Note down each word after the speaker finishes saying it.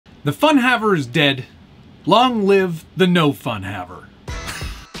The Fun-Haver is dead. Long live the no Fun-Haver.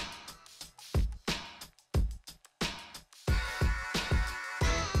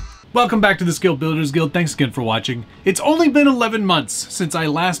 Welcome back to the Skill Builders Guild. Thanks again for watching. It's only been 11 months since I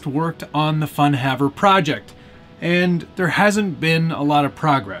last worked on the Fun-Haver project, and there hasn't been a lot of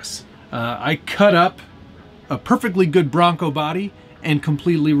progress. I cut up a perfectly good Bronco body and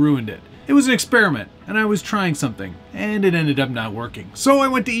completely ruined it. It was an experiment, and I was trying something, and it ended up not working. So I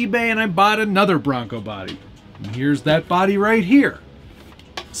went to eBay and I bought another Bronco body. And here's that body right here.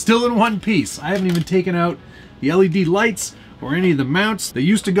 Still in one piece. I haven't even taken out the LED lights or any of the mounts that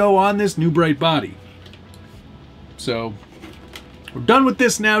used to go on this new bright body. So we're done with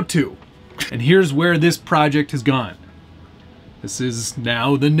this now too. And here's where this project has gone. This is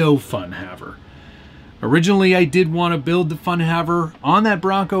now the no Fun-Haver. Originally, I did want to build the Fun-Haver on that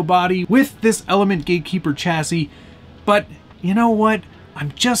Bronco body with this Element Gatekeeper chassis, but you know what?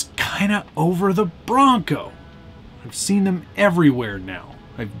 I'm just kind of over the Bronco. I've seen them everywhere now.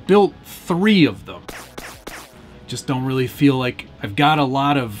 I've built 3 of them. Just don't really feel like I've got a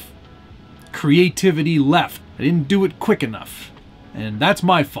lot of creativity left. I didn't do it quick enough, and that's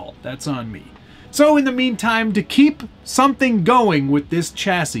my fault. That's on me. So in the meantime, to keep something going with this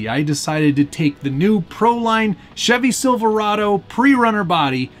chassis, I decided to take the new Pro-Line Chevy Silverado pre-runner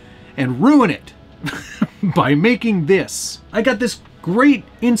body and ruin it by making this. I got this great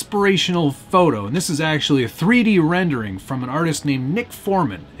inspirational photo, and this is actually a 3D rendering from an artist named Nick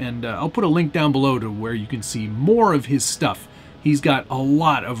Foreman, and I'll put a link down below to where you can see more of his stuff. He's got a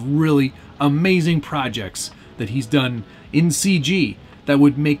lot of really amazing projects that he's done in CG that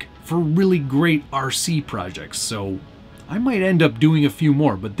would make for really great RC projects, so I might end up doing a few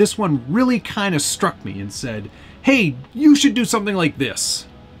more, but this one really kind of struck me and said, hey, you should do something like this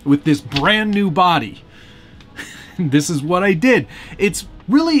with this brand new body. This is what I did. It's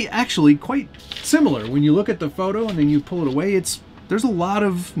really actually quite similar. When you look at the photo and then you pull it away, there's a lot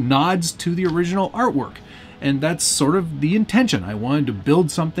of nods to the original artwork, and that's sort of the intention. I wanted to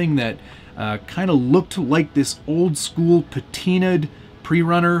build something that kind of looked like this old school patinaed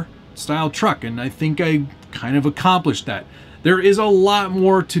pre-runner style truck, and I think I kind of accomplished that. There is a lot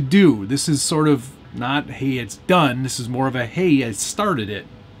more to do. This is sort of not, hey, it's done. This is more of a, hey, I started it,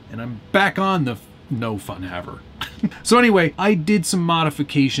 and I'm back on the no Fun-Haver. So anyway, I did some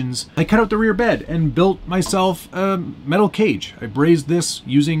modifications. I cut out the rear bed and built myself a metal cage. I brazed this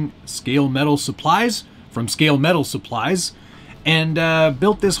using Scale Metal Supplies from Scale Metal Supplies, and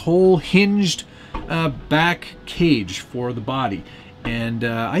built this whole hinged back cage for the body. And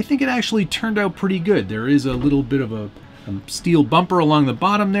I think it actually turned out pretty good. There is a little bit of a steel bumper along the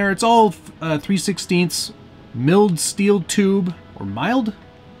bottom there. It's all 3/16 milled steel tube, or mild?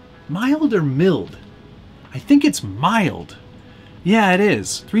 Mild or milled? I think it's mild. Yeah, it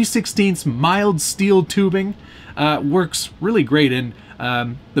is. 3/16 mild steel tubing. Works really great, and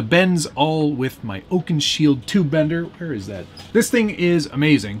the bends all with my Oaken Shield tube bender. Where is that? This thing is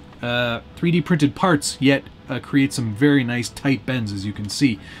amazing. 3D printed parts, yet creates some very nice tight bends, as you can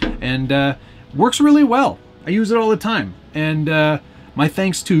see, and works really well. I use it all the time, and my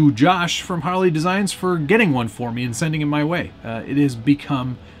thanks to Josh from Harley Designs for getting one for me and sending it my way. It has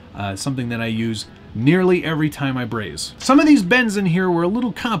become something that I use nearly every time I braze. Some of these bends in here were a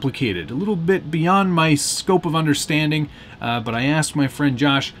little complicated, a little bit beyond my scope of understanding, but I asked my friend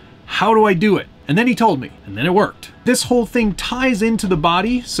Josh, how do I do it? And then he told me, and then it worked. This whole thing ties into the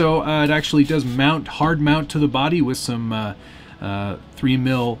body, so it actually does mount, hard mount to the body with some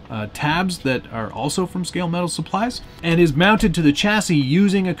 3mm tabs that are also from Scale Metal Supplies, and is mounted to the chassis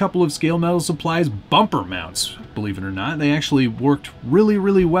using a couple of Scale Metal Supplies bumper mounts, believe it or not. They actually worked really,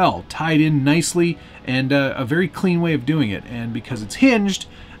 really well, tied in nicely, and a very clean way of doing it. And because it's hinged,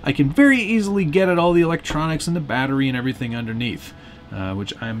 I can very easily get at all the electronics and the battery and everything underneath,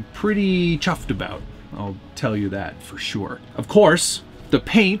 which I'm pretty chuffed about. I'll tell you that for sure. Of course, the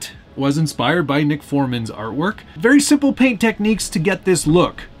paint was inspired by Nick Foreman's artwork. Very simple paint techniques to get this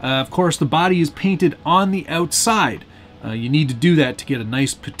look. Of course, the body is painted on the outside. You need to do that to get a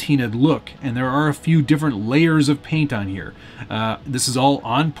nice patinaed look, and there are a few different layers of paint on here. This is all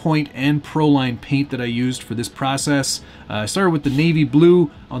On Point and Pro-Line paint that I used for this process. I started with the navy blue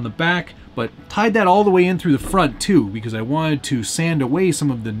on the back, but tied that all the way in through the front too, because I wanted to sand away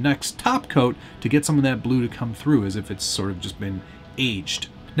some of the next top coat to get some of that blue to come through as if it's sort of just been aged.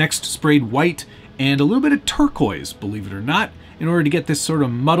 Next, sprayed white and a little bit of turquoise, believe it or not, in order to get this sort of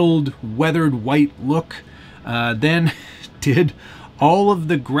muddled, weathered white look. Then did all of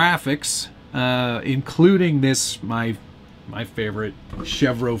the graphics, including this, my favorite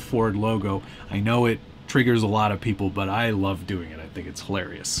Chevrolet Ford logo. I know it triggers a lot of people, but I love doing it. think it's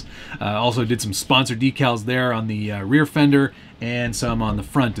hilarious. Also did some sponsor decals there on the rear fender and some on the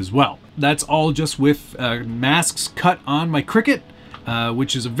front as well. That's all just with masks cut on my Cricut,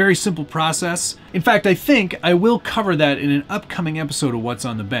 which is a very simple process. In fact, I think I will cover that in an upcoming episode of What's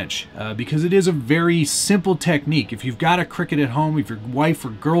on the Bench, because it is a very simple technique. If you've got a Cricut at home, if your wife or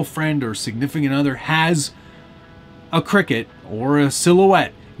girlfriend or significant other has a Cricut or a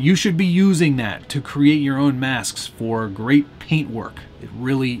Silhouette, you should be using that to create your own masks for great paint work. It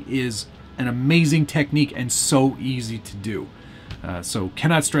really is an amazing technique and so easy to do. So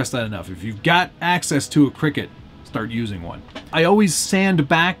cannot stress that enough. If you've got access to a Cricut, start using one. I always sand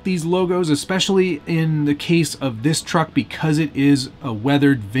back these logos, especially in the case of this truck, because it is a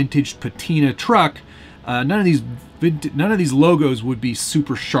weathered vintage patina truck. None of these logos would be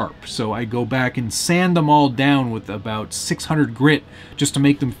super sharp, so I go back and sand them all down with about 600 grit just to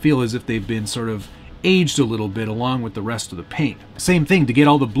make them feel as if they've been sort of aged a little bit along with the rest of the paint. Same thing to get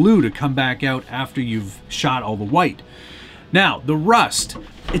all the blue to come back out after you've shot all the white. Now, the rust.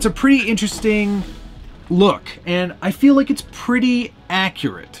 It's a pretty interesting look, and I feel like it's pretty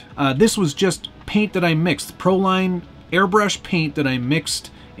accurate. This was just paint that I mixed, Proline airbrush paint that I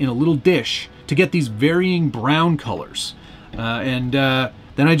mixed in a little dish to get these varying brown colors. Then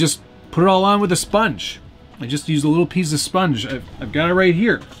I just put it all on with a sponge. I just used a little piece of sponge. I've got it right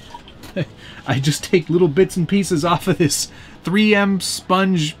here. I just take little bits and pieces off of this 3M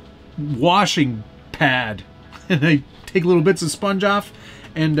sponge washing pad, and I take little bits of sponge off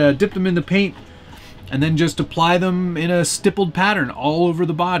and dip them in the paint, and then just apply them in a stippled pattern all over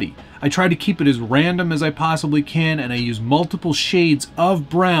the body. I try to keep it as random as I possibly can, and I use multiple shades of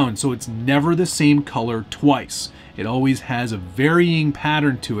brown so it's never the same color twice. It always has a varying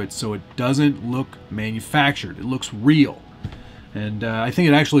pattern to it so it doesn't look manufactured. It looks real. And I think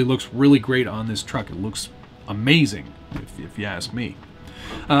it actually looks really great on this truck. It looks amazing, if you ask me.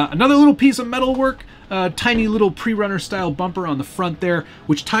 Another little piece of metal work, tiny little pre-runner style bumper on the front there,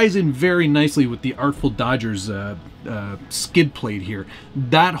 which ties in very nicely with the Artful Dodger's skid plate here.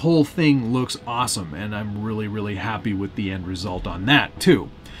 That whole thing looks awesome, and I'm really, really happy with the end result on that too.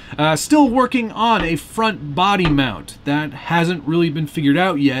 Still working on a front body mount. That hasn't really been figured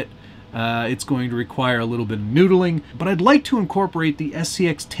out yet. It's going to require a little bit of noodling, but I'd like to incorporate the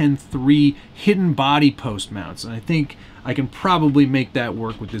SCX-10 hidden body post mounts, and I think I can probably make that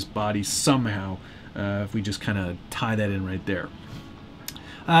work with this body somehow, if we just kind of tie that in right there.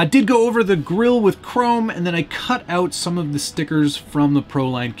 Did go over the grill with chrome, and then I cut out some of the stickers from the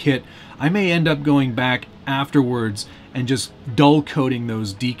Proline kit. I may end up going back afterwards and just dull coating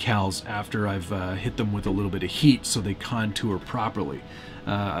those decals after I've hit them with a little bit of heat so they contour properly.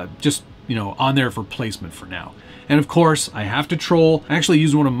 Just, you know, on there for placement for now. And of course, I have to troll. I actually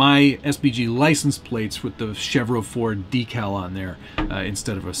used one of my SBG license plates with the Chevrolet Ford decal on there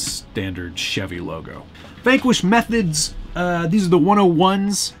instead of a standard Chevy logo. Vanquish Methods, these are the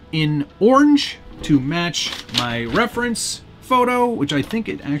 101s in orange to match my reference photo, which I think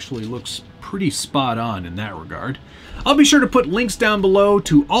it actually looks pretty spot on in that regard. I'll be sure to put links down below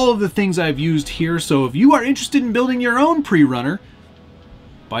to all of the things I've used here, so if you are interested in building your own pre-runner,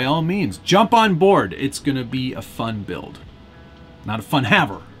 by all means, jump on board. It's going to be a fun build. Not a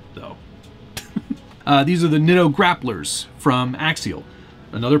Fun-Haver, though. These are the Nitto grapplers from Axial.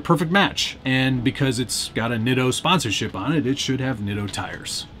 Another perfect match. And because it's got a Nitto sponsorship on it, it should have Nitto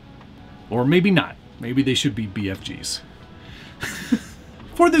tires. Or maybe not. Maybe they should be BFGs.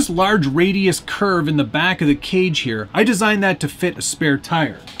 For this large radius curve in the back of the cage here, I designed that to fit a spare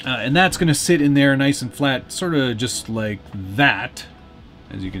tire. And that's going to sit in there nice and flat, sort of just like that.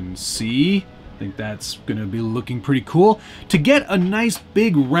 As you can see, I think that's going to be looking pretty cool. To get a nice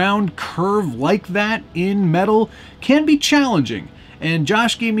big round curve like that in metal can be challenging. And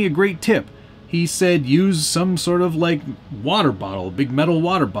Josh gave me a great tip. He said use some sort of like water bottle, a big metal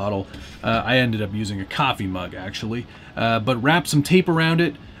water bottle. I ended up using a coffee mug actually. But wrap some tape around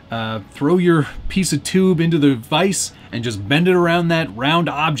it, throw your piece of tube into the vise and just bend it around that round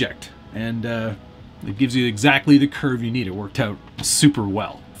object. And it gives you exactly the curve you need. It worked out super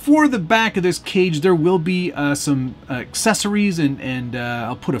well. For the back of this cage, there will be some accessories, and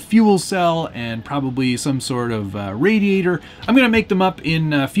I'll put a fuel cell and probably some sort of radiator. I'm going to make them up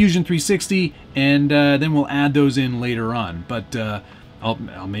in Fusion 360, and then we'll add those in later on. But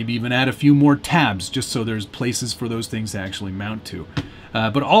I'll maybe even add a few more tabs just so there's places for those things to actually mount to.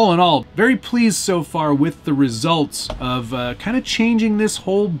 But all in all, very pleased so far with the results of kind of changing this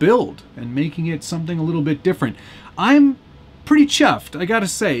whole build and making it something a little bit different. I'm pretty chuffed, I gotta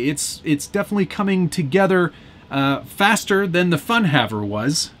say. It's definitely coming together faster than the Fun-Haver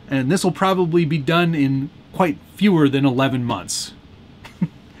was, and this will probably be done in quite fewer than 11 months.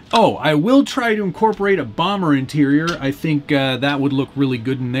 Oh, I will try to incorporate a bomber interior. I think that would look really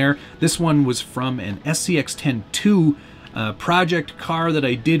good in there. This one was from an SCX-10-2 project car that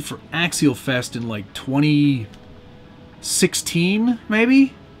I did for Axial Fest in like 2016,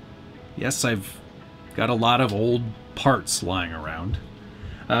 maybe? Yes, I've got a lot of old parts lying around.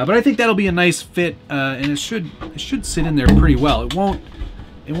 But I think that'll be a nice fit, and it should sit in there pretty well. It won't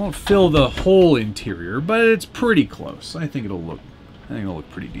fill the whole interior, but it's pretty close. I think it'll look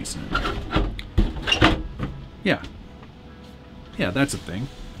pretty decent. Yeah. Yeah, that's a thing.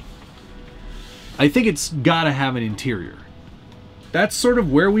 I think it's gotta have an interior. That's sort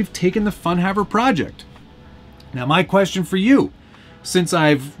of where we've taken the Fun-Haver project. Now my question for you, since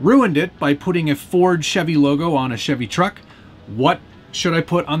I've ruined it by putting a Ford Chevy logo on a Chevy truck, what should I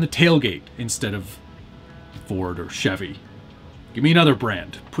put on the tailgate instead of Ford or Chevy? Give me another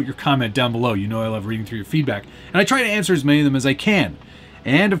brand. Put your comment down below. You know I love reading through your feedback. And I try to answer as many of them as I can.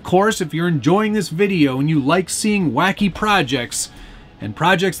 And of course, if you're enjoying this video and you like seeing wacky projects and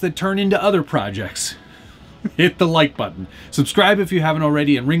projects that turn into other projects, hit the like button. Subscribe if you haven't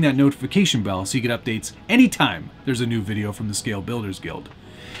already and ring that notification bell so you get updates anytime there's a new video from the Scale Builders Guild.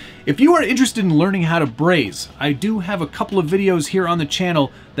 If you are interested in learning how to braze, I do have a couple of videos here on the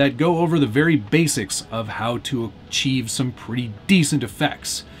channel that go over the very basics of how to achieve some pretty decent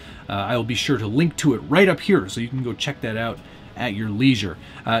effects. I will be sure to link to it right up here so you can go check that out at your leisure.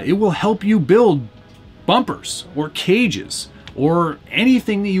 It will help you build bumpers or cages or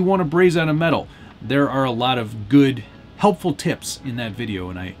anything that you want to braze out of metal. There are a lot of good, helpful tips in that video,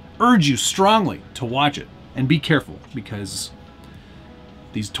 and I urge you strongly to watch it. And be careful, because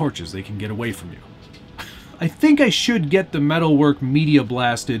these torches, they can get away from you. I think I should get the metalwork media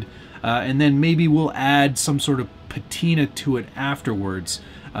blasted, and then maybe we'll add some sort of patina to it afterwards.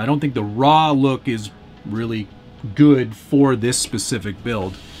 I don't think the raw look is really good for this specific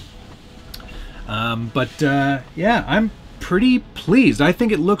build. Yeah, I'm pretty pleased. I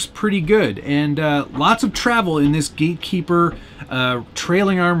think it looks pretty good, and lots of travel in this Gatekeeper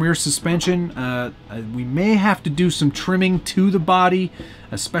trailing arm rear suspension. We may have to do some trimming to the body,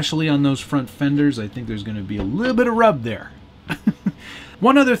 especially on those front fenders. I think there's going to be a little bit of rub there.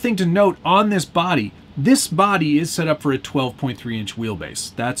 One other thing to note on this body is set up for a 12.3 inch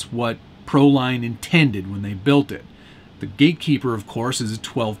wheelbase. That's what Proline intended when they built it. The Gatekeeper, of course, is a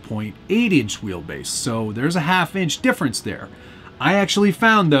 12.8 inch wheelbase, so there's a ½ inch difference there. I actually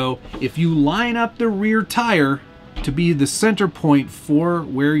found, though, if you line up the rear tire to be the center point for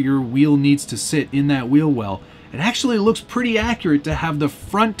where your wheel needs to sit in that wheel well, it actually looks pretty accurate to have the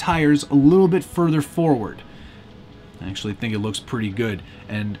front tires a little bit further forward. I actually think it looks pretty good,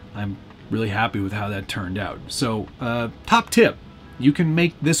 and I'm really happy with how that turned out. So, top tip, you can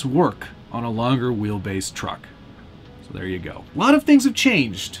make this work on a longer wheelbase truck. So there you go. A lot of things have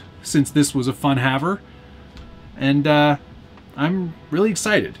changed since this was a Fun-Haver, and I'm really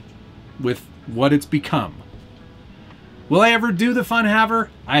excited with what it's become. Will I ever do the Fun-Haver?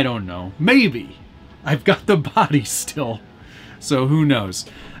 I don't know. Maybe. I've got the body still, so who knows.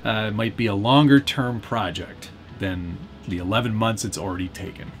 It might be a longer term project than the 11 months it's already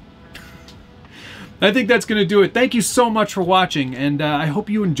taken. I think that's going to do it. Thank you so much for watching, and I hope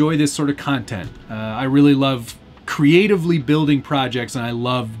you enjoy this sort of content. I really love creatively building projects, and I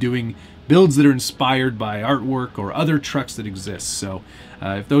love doing builds that are inspired by artwork or other trucks that exist. So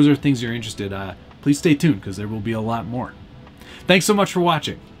if those are things you're interested in, please stay tuned, because there will be a lot more. Thanks so much for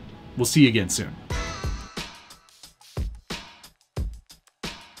watching. We'll see you again soon.